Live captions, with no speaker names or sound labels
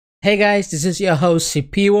Hey guys, this is your host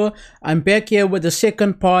Siphiwo. I'm back here with the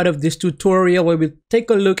second part of this tutorial where we'll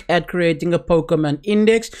take a look at creating a Pokemon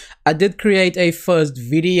index. I did create a first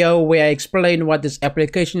video where I explain what this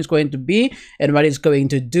application is going to be and what it's going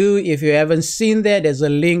to do. If you haven't seen that, there's a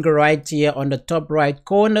link right here on the top right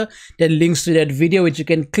corner that links to that video, which you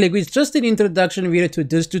can click. It's just an introduction video to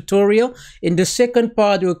this tutorial. In the second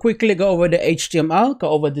part, we'll quickly go over the HTML, go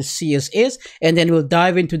over the CSS, and then we'll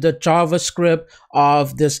dive into the JavaScript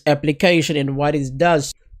of this application and what it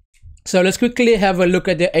does. So let's quickly have a look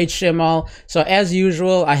at the HTML. So as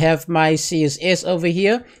usual, I have my CSS over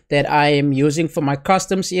here that I am using for my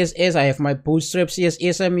custom CSS. I have my bootstrap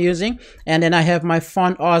CSS I'm using, and then I have my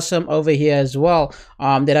font awesome over here as well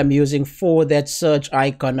that I'm using for that search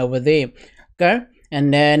icon over there. Okay.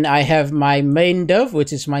 And then I have my main div,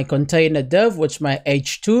 which is my container div, which is my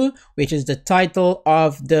H2, which is the title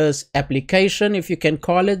of this application, if you can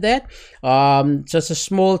call it that. Just a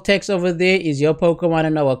small text over there is your Pokemon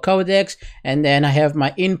and our codex. And then I have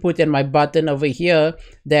my input and my button over here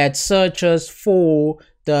that searches for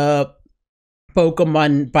the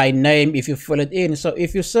Pokemon by name if you fill it in. So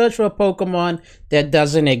if you search for a Pokemon that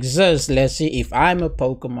doesn't exist, let's see if I'm a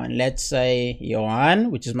Pokemon, let's say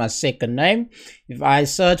Johan, which is my second name. If I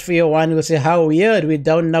search for Johan, we'll say how weird, we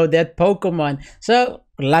don't know that Pokemon. So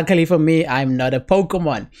luckily for me, I'm not a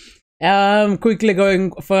Pokemon. Quickly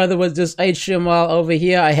going further with this HTML over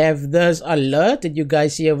here, I have this alert that you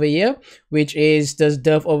guys see over here, which is this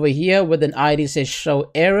div over here with an ID says show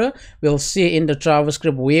error. We'll see in the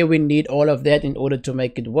JavaScript where we need all of that in order to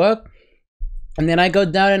make it work. And then I go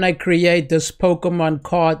down and I create this Pokemon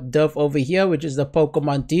card div over here, which is the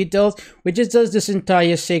Pokemon details, which is just this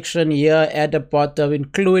entire section here at the bottom,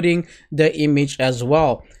 including the image as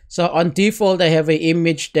well. So on default, I have an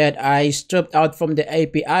image that I stripped out from the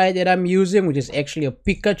API that I'm using, which is actually a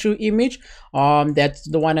Pikachu image. That's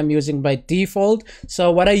the one I'm using by default.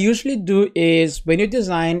 So what I usually do is when you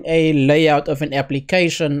design a layout of an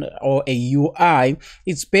application or a UI,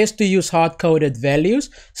 it's best to use hard-coded values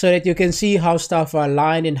so that you can see how stuff are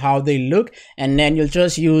aligned and how they look. And then you'll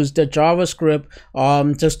just use the JavaScript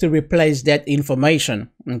just to replace that information.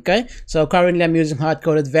 Okay, so currently I'm using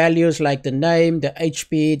hard-coded values like the name, the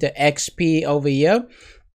HP, the XP over here.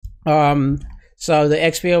 So the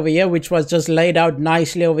XP over here, which was just laid out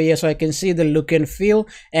nicely over here so I can see the look and feel.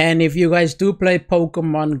 And if you guys do play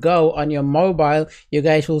Pokemon Go on your mobile, you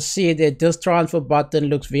guys will see that this transfer button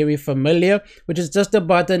looks very familiar, which is just a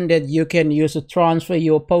button that you can use to transfer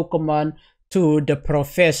your Pokemon to the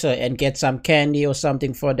professor and get some candy or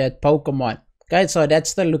something for that Pokemon. Okay, so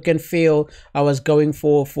that's the look and feel I was going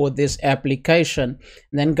for this application.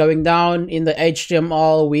 And then going down in the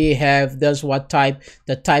HTML, we have this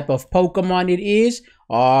the type of Pokemon it is,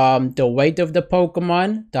 the weight of the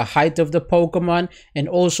Pokemon, the height of the Pokemon, and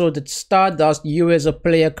also the Stardust you as a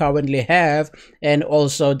player currently have, and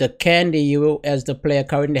also the candy you as the player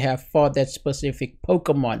currently have for that specific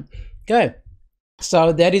Pokemon. Okay.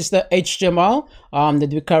 So that is the HTML that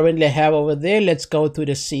we currently have over there. Let's go to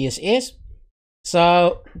the CSS.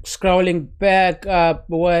 So scrolling back up,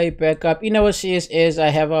 way back up in our CSS, I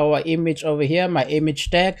have our image over here, my image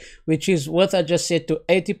tag, which is what I just set to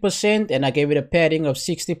 80%, and I gave it a padding of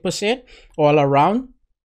 60% all around,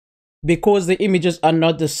 because the images are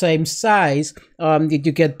not the same size that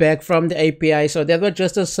you get back from the API. So that was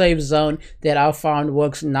just a safe zone that I found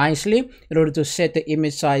works nicely in order to set the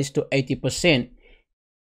image size to 80%.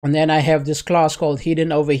 And then I have this class called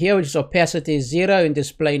hidden over here, which is opacity 0 and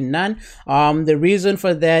display none. The reason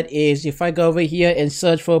for that is if I go over here and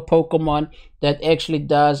search for a Pokemon that actually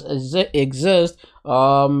does exist,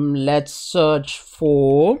 let's search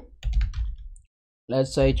for,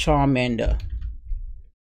 let's say Charmander.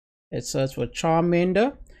 Let's search for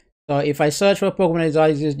Charmander. So if I search for a Pokemon that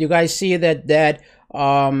exists, you guys see that that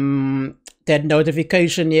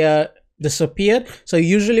notification here disappeared. So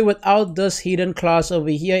usually without this hidden class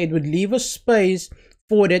over here, it would leave a space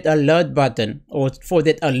for that alert button, or for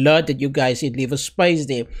that alert that you guys see, leave a space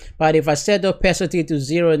there. But if I set the opacity to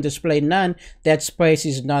 0 and display none, that space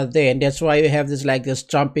is not there, and that's why you have this like this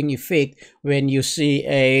jumping effect when you see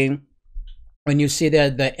the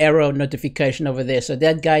error notification over there. So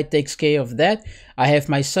that guy takes care of that. I have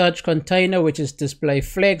my search container, which is display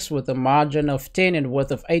flex with a margin of 10 and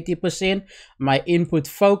width of 80%. My input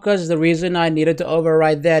focus, the reason I needed to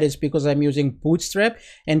override that is because I'm using bootstrap,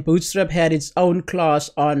 and bootstrap had its own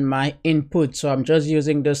class on my input. So I'm just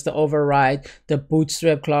using this to override the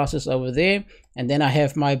bootstrap classes over there. And then I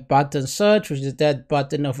have my button search, which is that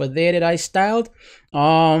button over there that I styled.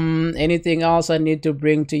 Anything else I need to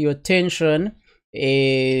bring to your attention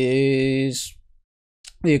is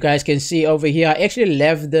you guys can see over here, I actually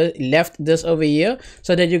left this over here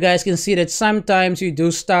so that you guys can see that sometimes you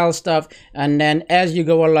do style stuff and then as you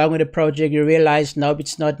go along with the project you realize nope,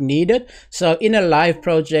 it's not needed. So in a live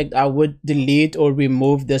project I would delete or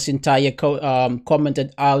remove this entire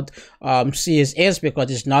commented out CSS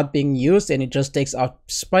because it's not being used and it just takes up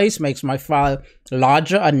space, makes my file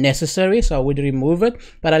larger unnecessary, so I would remove it.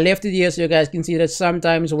 But I left it here so you guys can see that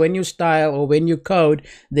sometimes when you style or when you code,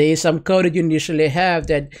 there is some code that you initially have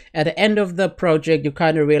that at the end of the project you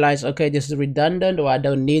kind of realize, okay, this is redundant or I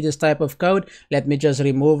don't need this type of code, let me just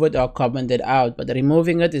remove it or comment it out. But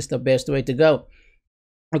removing it is the best way to go.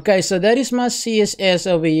 Okay, so that is my CSS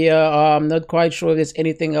over here. I'm not quite sure if there's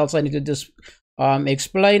anything else I need to just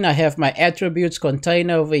explain. I have my attributes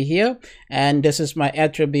container over here, and this is my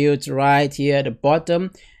attributes right here at the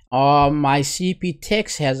bottom. My CP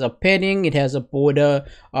text has a padding, it has a border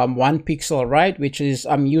 1 pixel, right, which is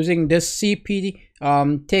I'm using this CP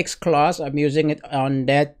text class. I'm using it on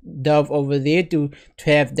that dove over there to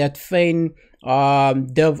have that faint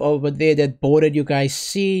dove over there, that border you guys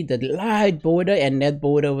see, the light border and that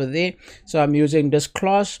border over there. So I'm using this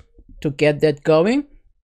class to get that going.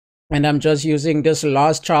 And I'm just using this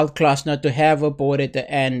last child class not to have a border at the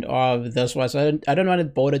end of this one. So I don't want the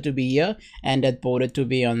border to be here and that border to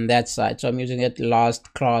be on that side. So I'm using that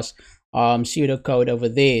last class pseudocode over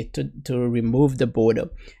there to remove the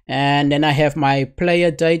border. And then I have my player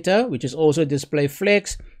data, which is also display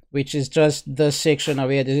flex, which is just this section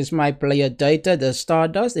over here. This is my player data, the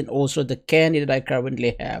stardust, and also the candy that I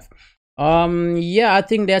currently have. Yeah, I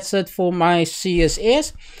think that's it for my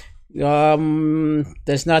CSS.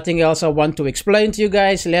 There's nothing else I want to explain to you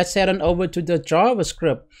guys. Let's head on over to the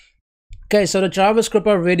JavaScript. Okay, so the JavaScript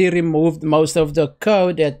already removed most of the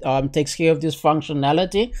code that takes care of this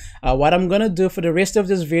functionality. What I'm gonna do for the rest of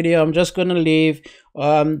this video, I'm just gonna leave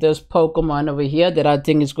this Pokemon over here that I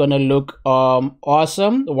think is gonna look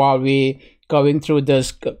awesome while we going through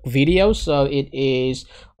this video. So it is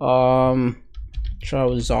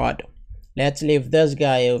Charizard. Let's leave this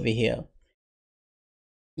guy over here.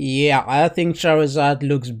 Yeah, I think Charizard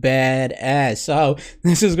looks badass. So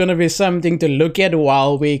this is going to be something to look at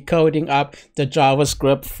while we're coding up the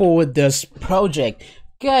JavaScript for this project.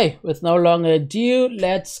 Okay, with no longer ado,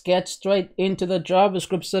 let's get straight into the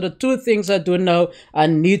JavaScript. So the two things I do know I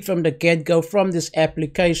need from the get-go from this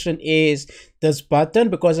application is this button,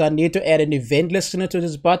 because I need to add an event listener to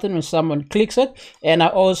this button when someone clicks it. And I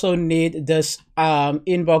also need this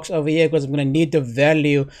inbox over here because I'm going to need the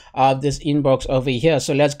value of this inbox over here.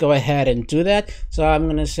 So let's go ahead and do that. So I'm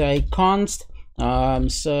going to say const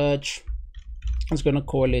search, I was going to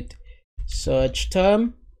call it search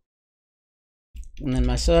term. And then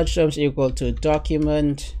my search term is equal to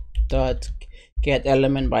document dot get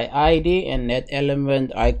element by ID, and that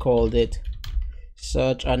element I called it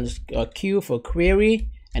search underscore q for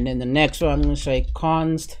query. And then the next one I'm going to say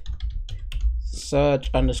const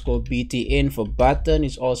search underscore btn for button.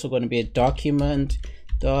 It's also going to be a document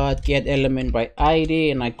dot get element by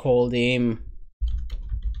ID, and I called him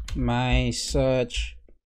my search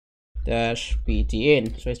dash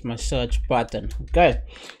btn. So it's my search button. Okay,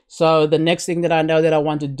 so the next thing that I know that I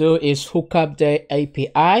want to do is hook up the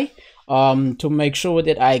API to make sure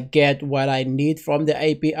that I get what I need from the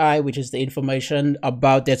API, which is the information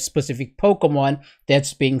about that specific Pokemon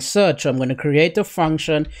that's being searched. So I'm going to create a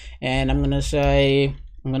function, and I'm going to say,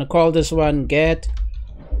 I'm going to call this one get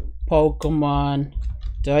Pokemon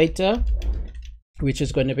data, which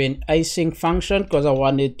is going to be an async function because I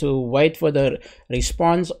wanted to wait for the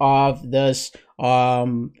response of this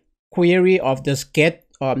query of this get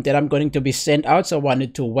that I'm going to be sent out. So I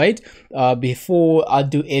wanted to wait before I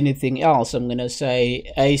do anything else. I'm going to say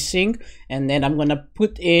async, and then I'm going to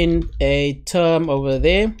put in a term over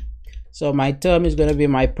there. So my term is going to be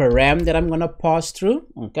my param that I'm going to pass through.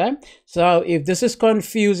 Okay, so if this is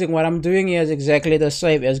confusing, what I'm doing here is exactly the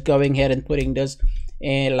same as going ahead and putting this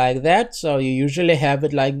in like that. So you usually have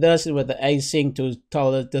it like this with the async to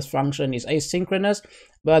tell that this function is asynchronous,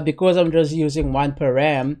 but because I'm just using one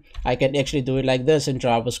param, I can actually do it like this, and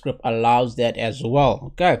JavaScript allows that as well.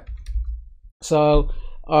 Okay, so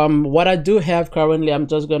what I do have currently, I'm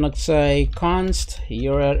just gonna say const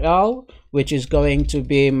URL, which is going to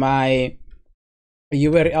be my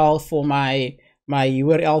URL for my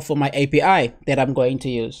URL for my API that I'm going to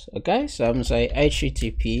use. Okay, so I'm gonna say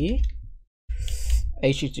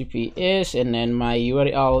https, and then my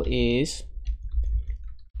URL is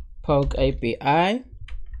PokeAPI,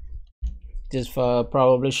 just for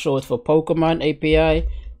probably short for Pokemon API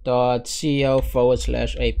 .co/API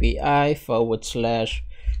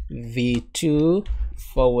 /v2/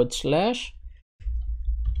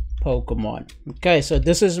 Pokemon. Okay, so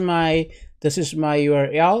this is my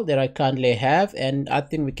URL that I currently have, and I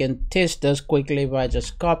think we can test this quickly by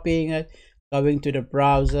just copying it, going to the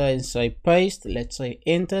browser and say paste. Let's say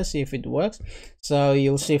enter, see if it works. So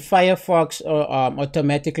you'll see Firefox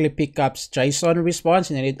automatically pick up JSON response,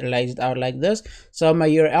 and then it lays it out like this. So my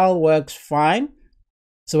URL works fine.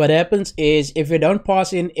 So what happens is, if you don't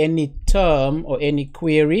pass in any term or any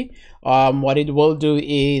query, what it will do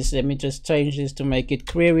is, let me just change this to make it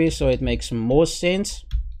query so it makes more sense.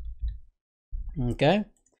 Okay,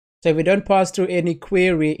 so if we don't pass through any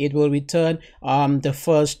query, it will return the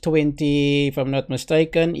first 20, if I'm not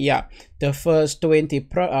mistaken, yeah, the first 20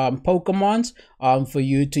 Pokemons for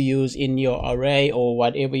you to use in your array or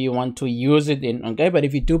whatever you want to use it in. Okay, but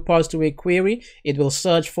if you do pass through a query, it will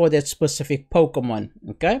search for that specific Pokemon.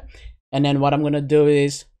 Okay, and then what I'm gonna do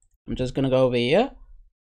is, I'm just gonna go over here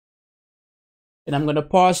and I'm gonna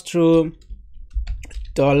pass through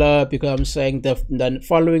 $, because I'm saying the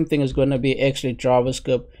following thing is going to be actually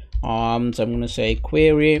JavaScript. So I'm going to say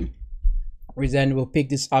query, which then will pick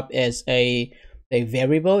this up as a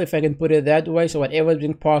variable, if I can put it that way. So whatever is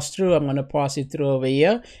being passed through, I'm going to pass it through over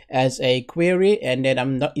here as a query, and then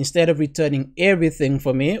I'm not, instead of returning everything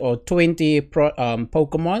for me or 20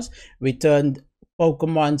 Pokemons, return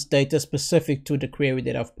Pokemon's data specific to the query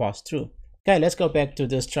that I've passed through. Okay, let's go back to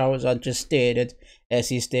this. Charizard just stared at as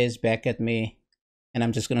he stares back at me, and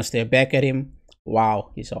I'm just gonna stare back at him.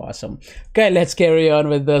 Wow, he's awesome. Okay, let's carry on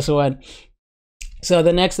with this one. So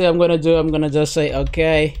the next thing I'm gonna do, I'm gonna just say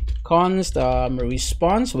okay, const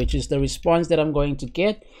response, which is the response that I'm going to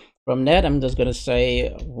get. From that, I'm just gonna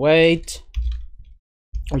say wait,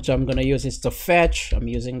 which I'm gonna use is the fetch. I'm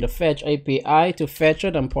using the fetch API to fetch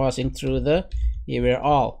it. I'm passing through the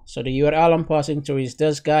URL. So the URL I'm passing through is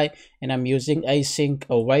this guy, and I'm using async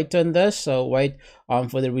await on this. So wait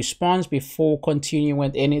for the response before continuing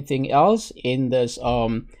with anything else in this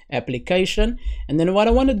application. And then what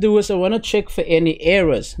I want to do is I want to check for any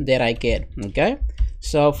errors that I get. Okay,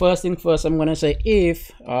 so first thing first, I'm going to say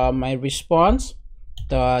if my response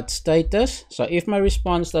dot status, so if my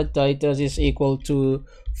response dot status is equal to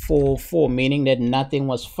 44, meaning that nothing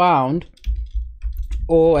was found,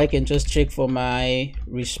 or I can just check for my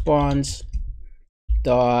response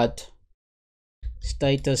dot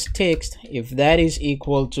status text. If that is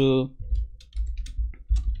equal to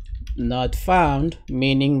not found,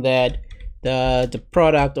 meaning that the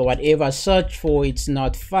product or whatever I search for, it's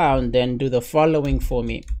not found, then do the following for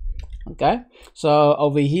me. Okay, so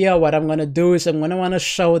over here what I'm gonna do is I'm gonna want to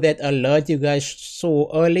show that alert you guys saw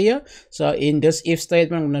earlier. So in this if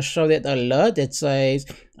statement, I'm gonna show that alert that says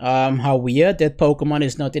how weird that Pokemon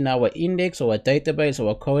is not in our index or a database or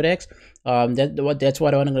a codex. That's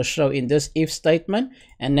what I'm gonna show in this if statement.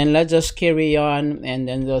 And then let's just carry on and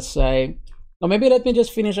then just say, or maybe let me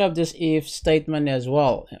just finish up this if statement as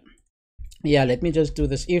well. Yeah, let me just do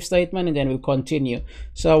this if statement and then we'll continue.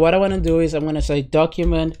 So what I want to do is I'm going to say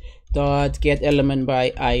document dot get element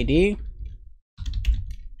by ID.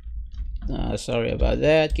 Sorry about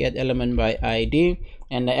that, get element by ID,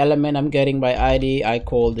 and the element I'm getting by ID, I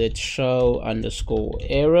called it show underscore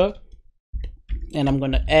error, and I'm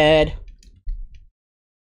going to add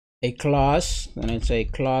a class, and it's a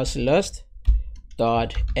class list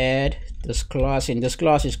dot add this class, and this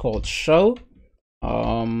class is called show.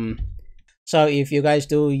 So if you guys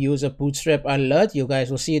do use a bootstrap alert, you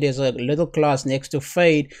guys will see there's a little class next to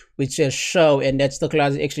fade which says show, and that's the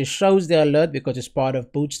class that actually shows the alert because it's part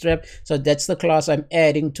of bootstrap. So that's the class I'm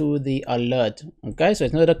adding to the alert. Okay, so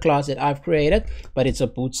it's not a class that I've created, but it's a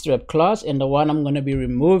bootstrap class, and the one I'm going to be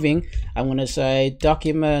removing, I'm going to say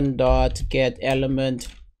document dot get element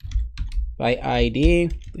by ID,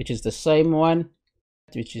 which is the same one,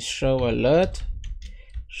 which is show alert,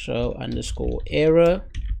 show underscore error,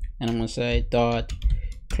 and I'm going to say dot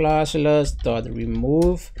class list dot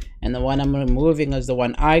remove, and the one I'm removing is the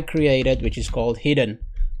one I created, which is called hidden.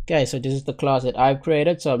 Okay, so this is the class that I've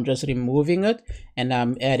created, so I'm just removing it, and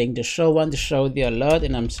I'm adding the show one to show the alert,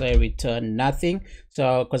 and I'm saying return nothing.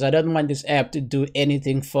 So because I don't want this app to do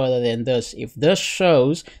anything further than this. If this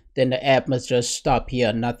shows, then the app must just stop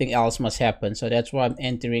here, nothing else must happen. So that's why I'm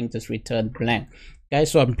entering this return blank. Okay,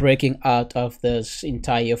 so I'm breaking out of this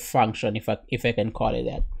entire function, if I can call it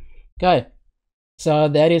that. Okay, so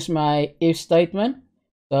that is my if statement.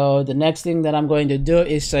 So the next thing that I'm going to do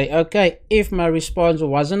is say, okay, if my response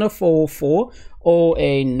wasn't a 404 or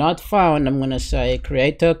a not found, I'm going to say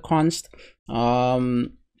create a const a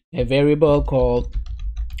variable called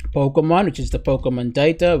Pokemon, which is the Pokemon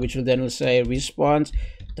data, which will then say response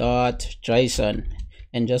dot JSON,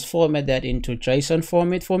 and just format that into JSON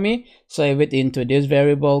format for me. Save it into this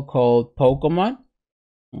variable called Pokemon.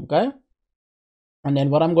 Okay. And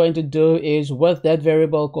then what I'm going to do is with that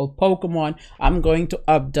variable called Pokemon, I'm going to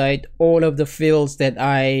update all of the fields that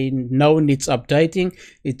I know needs updating.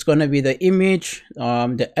 It's going to be the image,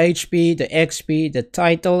 the HP, the XP, the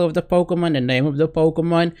title of the Pokemon, the name of the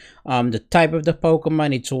Pokemon, the type of the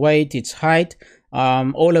Pokemon, its weight, its height.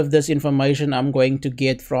 All of this information I'm going to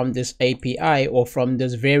get from this API or from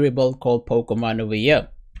this variable called Pokemon over here.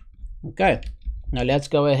 Okay. Now let's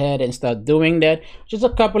go ahead and start doing that. Just a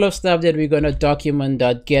couple of stuff that we're going to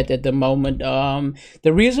document.get at the moment.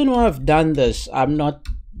 The reason why I've done this,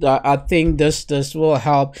 I think this will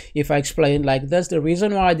help if I explain like this. The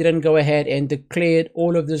reason why I didn't go ahead and declare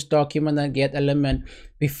all of this document.get element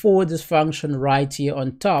before this function right here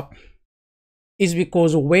on top is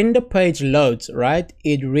because when the page loads, right,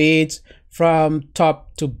 it reads from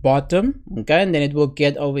top to bottom, okay, and then it will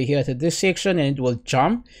get over here to this section and it will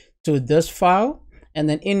jump to this file, and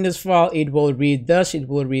then in this file it will read this,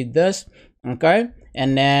 okay,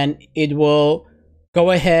 and then it will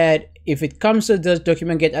go ahead. If it comes to this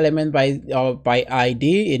document get element by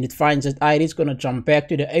ID and it finds that ID, it's going to jump back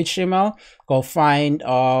to the HTML, go find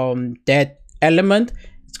that element.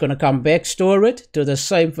 It's going to come back, store it. Do the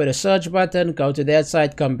same for the search button, go to that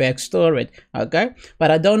side, come back, store it. Okay, but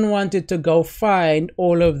I don't want it to go find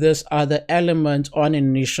all of this other elements on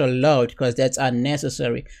initial load because that's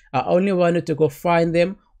unnecessary. I only wanted to go find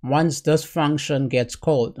them once this function gets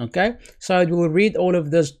called. Okay, so it will read all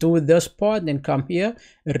of this, do this part, then come here,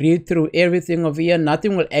 read through everything over here.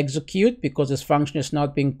 Nothing will execute because this function is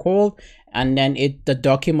not being called, and then the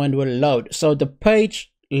document will load. So the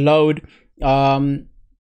page load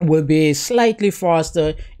will be slightly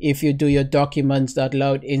faster if you do your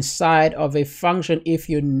documents.load inside of a function if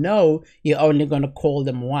you know you're only going to call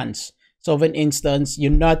them once. So for instance,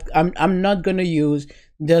 I'm not going to use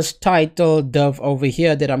this title div over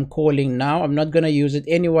here that I'm calling now. I'm not going to use it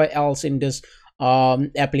anywhere else in this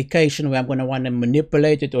application where I'm going to want to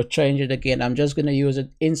manipulate it or change it again. I'm just going to use it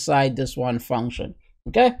inside this one function.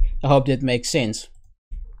 Okay, I hope that makes sense.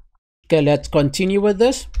 Okay, let's continue with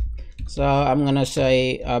this. So I'm gonna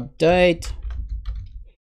say update.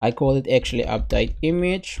 I call it actually update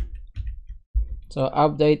image. So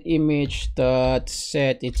update image dot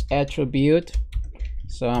set its attribute.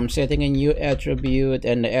 So I'm setting a new attribute,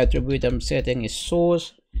 and the attribute I'm setting is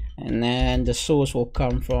source, and then the source will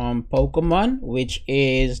come from Pokemon, which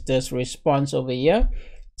is this response over here.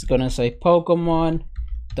 It's gonna say Pokemon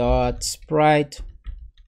dot sprite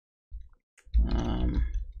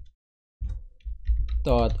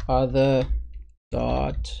dot other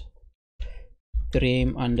dot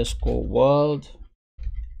dream underscore world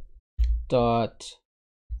dot,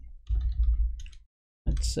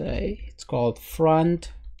 let's say it's called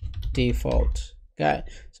front default. Okay,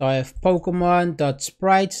 so I have Pokemon dot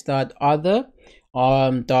sprites dot other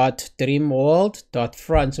dot dream world dot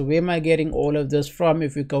front. So where am I getting all of this from?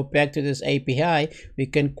 If we go back to this API, we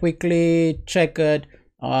can quickly check it.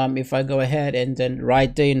 If I go ahead and then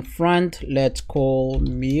right there in front, let's call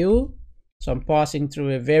mule. So I'm passing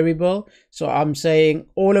through a variable. So I'm saying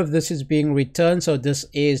all of this is being returned. So this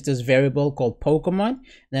is this variable called Pokemon.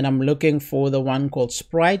 Then I'm looking for the one called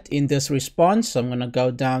sprite in this response. So I'm going to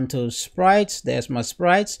go down to sprites. There's my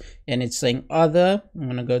sprites, and it's saying other. I'm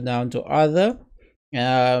going to go down to other,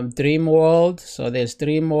 dream world. So there's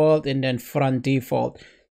dream world, and then front default.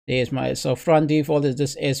 There's my, so front default is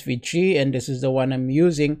this SVG, and this is the one I'm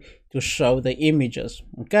using to show the images.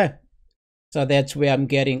 Okay, so that's where I'm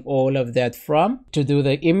getting all of that from to do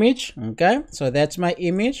the image. Okay, so that's my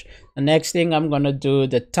image. The next thing I'm gonna do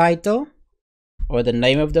the title or the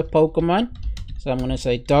name of the Pokemon. So I'm gonna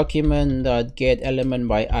say document.get element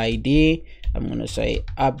by ID. I'm gonna say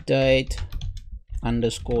update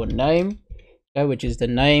underscore name, okay, which is the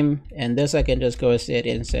name, and this I can just go ahead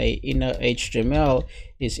and say inner HTML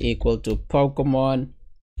is equal to Pokemon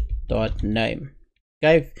dot name.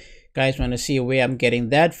 Okay, guys want to see where I'm getting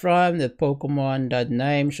that from? The Pokemon dot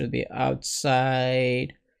name should be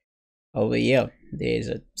outside over here. There's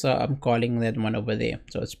it. So I'm calling that one over there.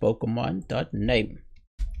 So it's Pokemon dot name.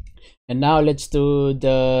 And now let's do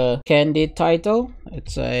the candy title.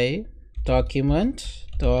 It's a document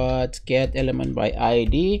dot get element by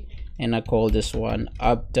ID, and I call this one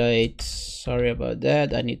update. Sorry about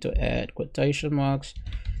that, I need to add quotation marks,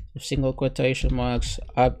 single quotation marks,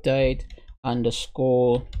 update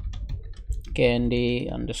underscore candy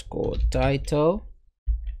underscore title,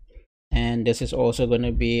 and this is also going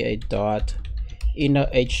to be a dot inner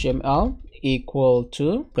HTML equal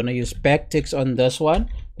to, gonna use backticks on this one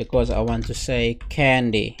because I want to say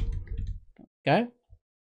candy. Okay,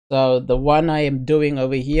 so the one I am doing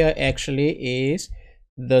over here actually is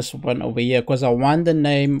this one over here, because I want the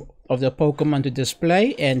name of the Pokemon to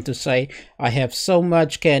display and to say I have so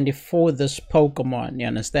much candy for this Pokemon. You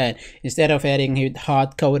understand? Instead of having it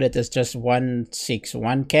hard coded as just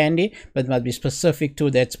 161 candy, but must be specific to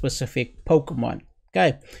that specific Pokemon.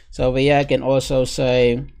 Okay, so over here I can also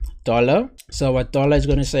say dollar. So what dollar is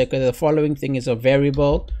going to say, because the following thing is a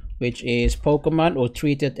variable which is Pokemon, or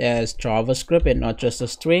treat it as JavaScript and not just a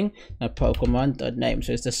string, a Pokemon.name.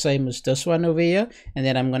 So it's the same as this one over here. And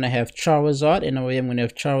then I'm going to have Charizard, and over here I'm going to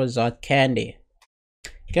have Charizard candy.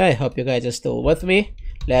 Okay, hope you guys are still with me.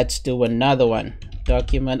 Let's do another one.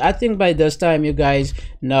 Document. I think by this time you guys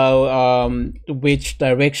know which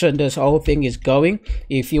direction this whole thing is going.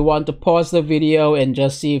 If you want to pause the video and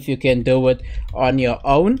just see if you can do it on your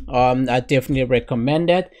own, I definitely recommend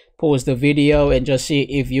that. Pause the video and just see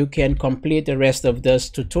if you can complete the rest of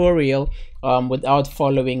this tutorial without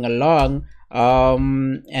following along,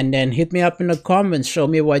 and then hit me up in the comments, show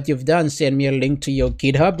me what you've done, send me a link to your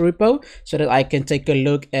GitHub repo so that I can take a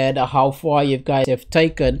look at how far you guys have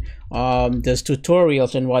taken this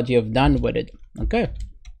tutorials and what you've done with it. Okay,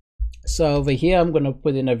 so over here I'm going to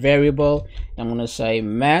put in a variable. I'm going to say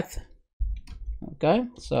math. Okay,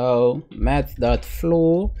 so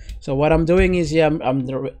math.floor. So what I'm doing is here I'm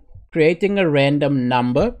creating a random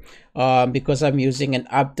number because I'm using an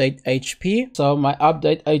update HP. So my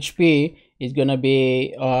update HP is gonna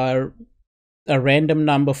be a random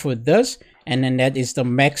number for this, and then that is the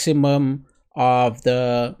maximum of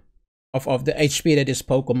the HP that this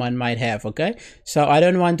Pokemon might have. Okay, so I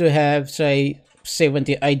don't want to have, say,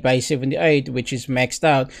 78 by 78, which is maxed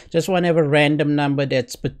out. Just want to have a random number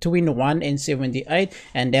that's between 1 and 78,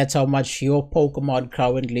 and that's how much your Pokemon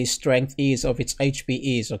currently strength is, of its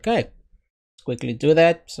HP is. Okay, let's quickly do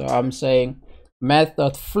that. So I'm saying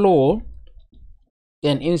math.floor.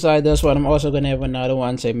 Then inside this one I'm also going to have another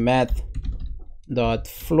one, say math.floor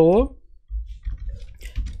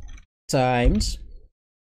times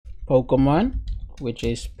Pokemon, which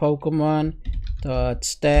is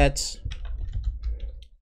Pokemon.stats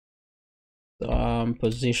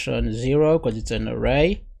position 0, because it's an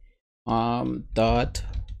array, dot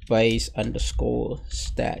base underscore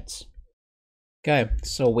stats. Okay,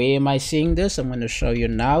 so where am I seeing this? I'm going to show you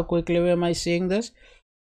now quickly where am I seeing this.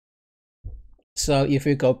 So if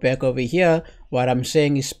we go back over here, what I'm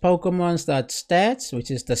saying is Pokemon.stats, which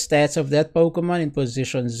is the stats of that Pokemon, in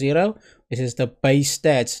position 0, which is the base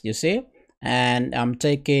stats, you see, and I'm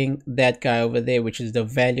taking that guy over there, which is the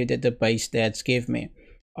value that the base stats give me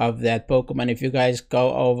of that Pokemon. If you guys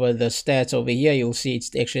go over the stats over here, you'll see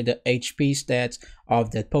it's actually the HP stats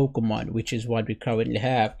of that Pokemon, which is what we currently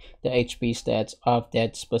have, the HP stats of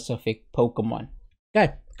that specific Pokemon.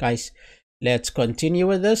 Okay, guys, let's continue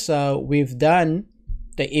with this. So we've done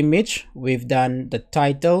the image, we've done the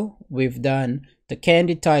title, we've done the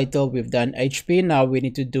candy title, we've done HP. Now we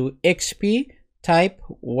need to do XP, type,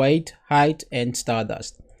 weight, height, and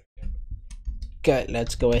stardust. Okay,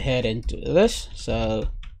 let's go ahead and do this. So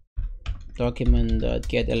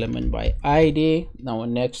document.get element by ID. Now our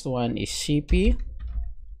next one is CP,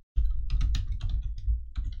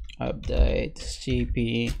 update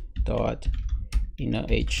CP dot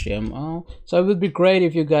HTML. So it would be great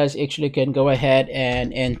if you guys actually can go ahead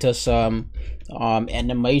and enter some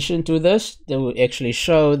animation to this that will actually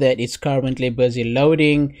show that it's currently busy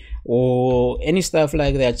loading or any stuff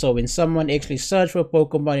like that. So when someone actually search for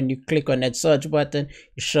Pokemon and you click on that search button,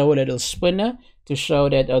 you show a little spinner to show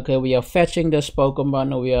that, okay, we are fetching this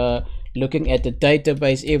Pokemon, or we are looking at the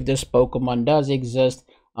database if this Pokemon does exist,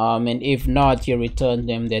 and if not, you return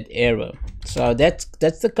them that error. So that's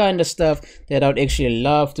the kind of stuff that I would actually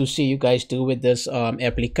love to see you guys do with this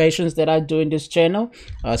applications that I do in this channel.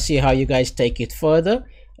 See how you guys take it further,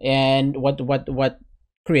 and what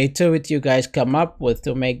creativity you guys come up with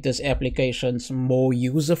to make these applications more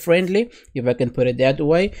user friendly, if I can put it that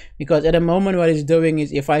way. Because at the moment what it's doing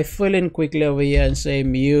is, if I fill in quickly over here and say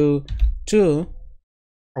Mewtwo,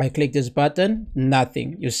 I click this button,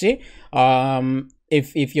 nothing. You see,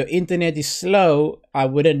 if your internet is slow, I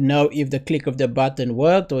wouldn't know if the click of the button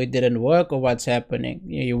worked or it didn't work, or what's happening.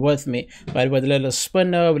 You're with me. But with a little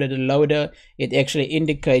spinner, with a little loader, it actually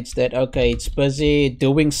indicates that, okay, it's busy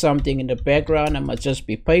doing something in the background. I must just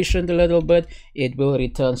be patient a little bit. It will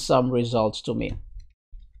return some results to me.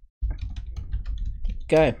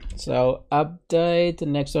 Okay, so update. The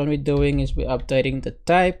next one we're doing is we're updating the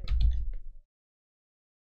type.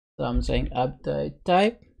 So I'm saying update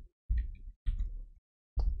type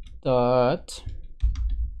dot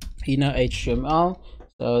HTML.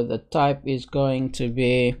 So the type is going to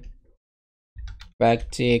be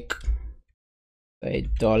backtick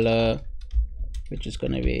 $, which is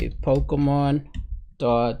going to be Pokemon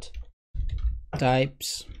dot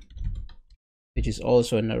types, which is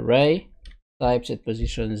also an array, types at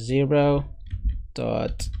position 0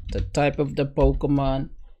 dot the type of the Pokemon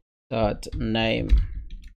dot name.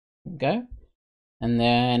 Okay, and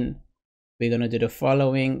then we're gonna do the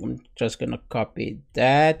following. I'm just gonna copy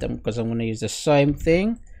that because I'm gonna use the same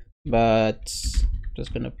thing, but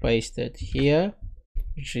just gonna paste it here,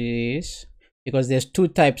 which is because there's two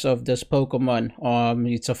types of this Pokemon.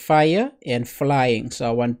 It's a fire and flying, so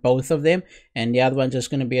I want both of them, and the other one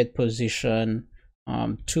just gonna be at position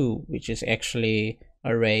 2, which is actually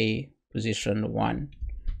array position 1.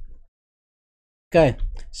 Okay,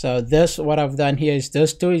 so this, what I've done here is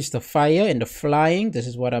this two is the fire and the flying. This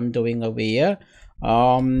is what I'm doing over here.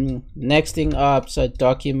 Next thing up, so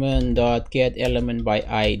document dot get element by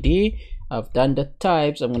ID. I've done the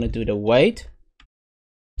types. I'm going to do the weight,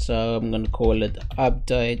 so I'm going to call it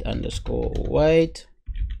update underscore weight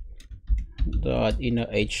dot inner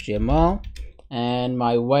HTML, and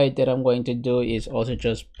my weight that I'm going to do is also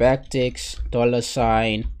just backticks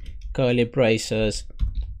 $, curly braces,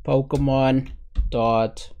 Pokemon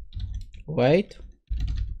dot weight,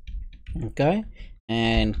 okay,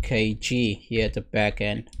 and kg here at the back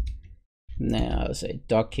end. Now I'll say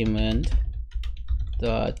document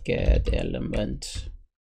dot get element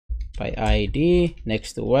by ID.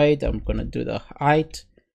 Next to weight, I'm gonna do the height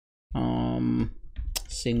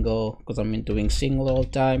single, because I'm doing single all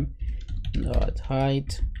time, dot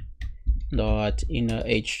height dot inner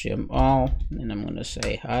HTML, and I'm gonna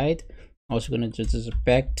say height. Also gonna do this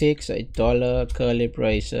backticks, $, curly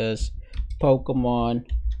braces, Pokemon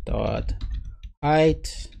dot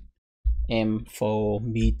height m4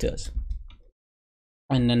 meters.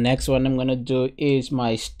 And the next one I'm gonna do is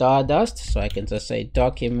my Stardust, so I can just say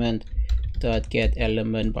document dot get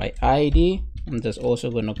element by ID. I'm just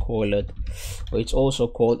also gonna call it, or it's also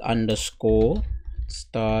called underscore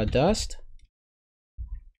Stardust,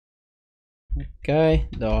 okay,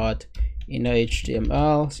 dot inner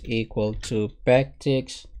HTML is equal to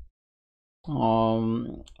backticks.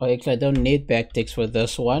 Actually I don't need backticks for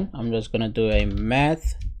this one. I'm just gonna do a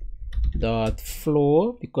math dot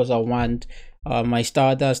floor, because I want my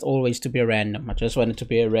Stardust always to be random. I just want it to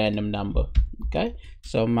be a random number. Okay,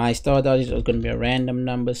 so my Stardust is going to be a random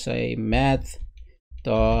number. Say math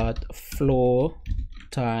dot floor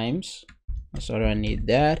times, sorry, I need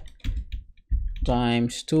that,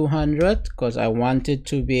 times 200, because I want it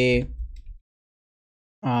to be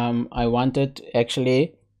I wanted,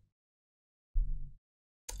 actually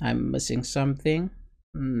I'm missing something.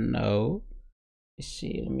 No,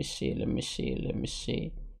 let me see.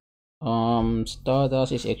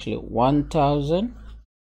 Stardust is actually 1000,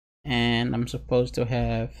 and I'm supposed to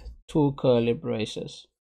have 2 curly braces.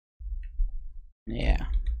 Yeah,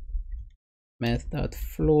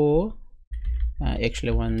 math.floor. I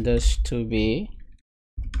actually want this to be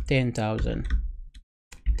 10,000,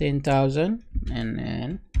 and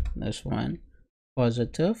then this one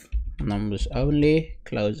positive, numbers only,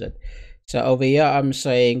 close it. So over here I'm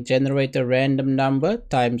saying generate a random number,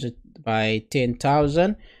 times it by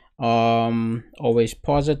 10,000, always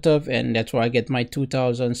positive, and that's why I get my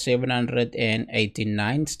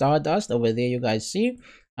 2789 Stardust. Over there you guys see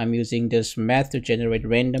I'm using this math to generate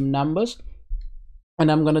random numbers. And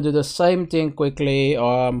I'm gonna do the same thing quickly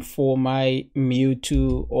for my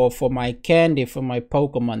Mewtwo, or for my candy for my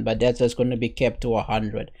Pokemon, but that's just going to be kept to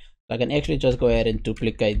 100. So I can actually just go ahead and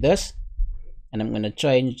duplicate this, and I'm going to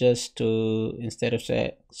change this to, instead of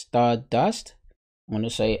say Stardust, I'm going to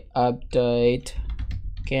say update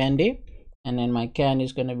candy, and then my candy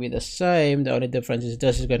is going to be the same. The only difference is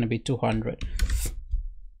this is going to be 200,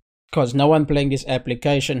 because no one playing this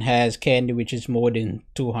application has candy which is more than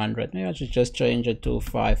 200. Maybe I should just change it to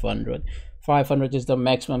 500. 500 is the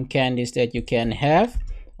maximum candies that you can have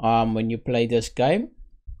when you play this game.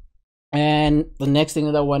 And the next thing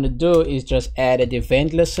that I want to do is just add an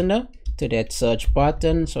event listener to that search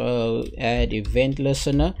button. So add event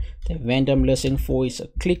listener. The event I'm listening for is a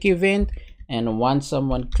click event, and once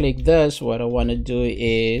someone click this, what I want to do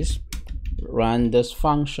is run this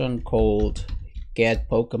function called get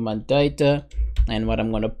Pokemon data, and what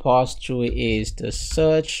I'm going to pass through is the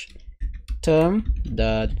search term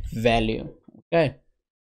dot value. Okay,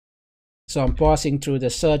 so I'm passing through the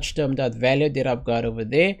search term dot value that I've got over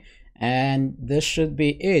there, and this should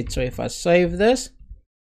be it. So if I save this,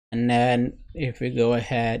 and then if we go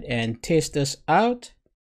ahead and test this out,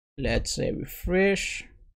 let's say refresh,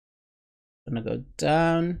 I'm gonna go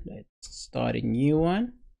down, let's start a new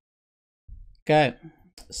one. Okay,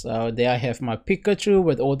 so there I have my Pikachu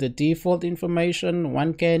with all the default information,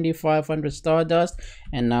 1 candy, 500 Stardust,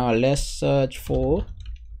 and now let's search for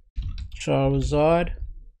Charizard.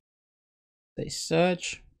 They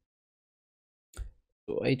search.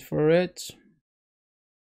 Wait for it.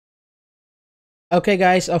 Okay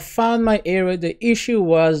guys, I found my error. The issue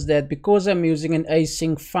was that because I'm using an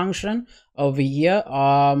async function over here,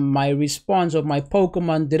 my response of my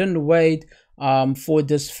Pokemon didn't wait for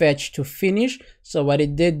this fetch to finish. So what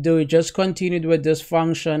it did do, it just continued with this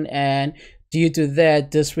function, and due to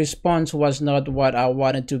that, this response was not what I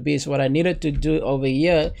wanted to be. So what I needed to do over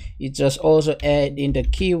here is just also add in the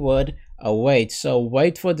keyword await. So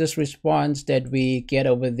wait for this response that we get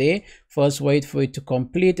over there. First wait for it to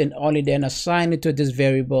complete, and only then assign it to this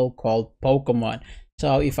variable called Pokemon.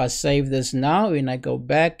 So if I save this now and I go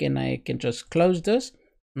back and I can just close this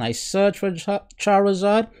and I search for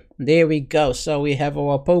Charizard, there we go. So we have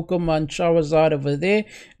our Pokemon Charizard over there,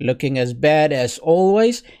 looking as bad as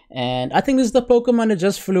always. And I think this is the Pokemon that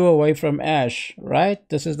just flew away from Ash, right?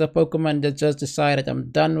 This is the Pokemon that just decided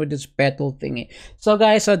I'm done with this battle thingy. So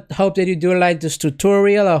guys, I hope that you do like this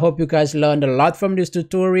tutorial. I hope you guys learned a lot from this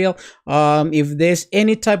tutorial. If there's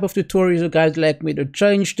any type of tutorials you guys like me to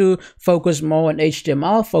change to, focus more on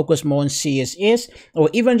HTML, focus more on CSS, or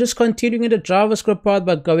even just continuing the JavaScript part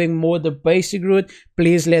but going more the basic route,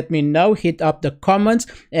 please let me know. Hit up the comments,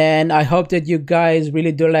 and I hope that you guys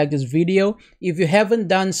really do like this video. If you haven't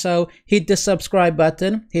done so, hit the subscribe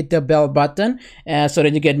button, hit the bell button, so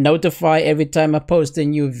that you get notified every time I post a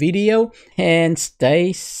new video, and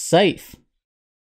stay safe.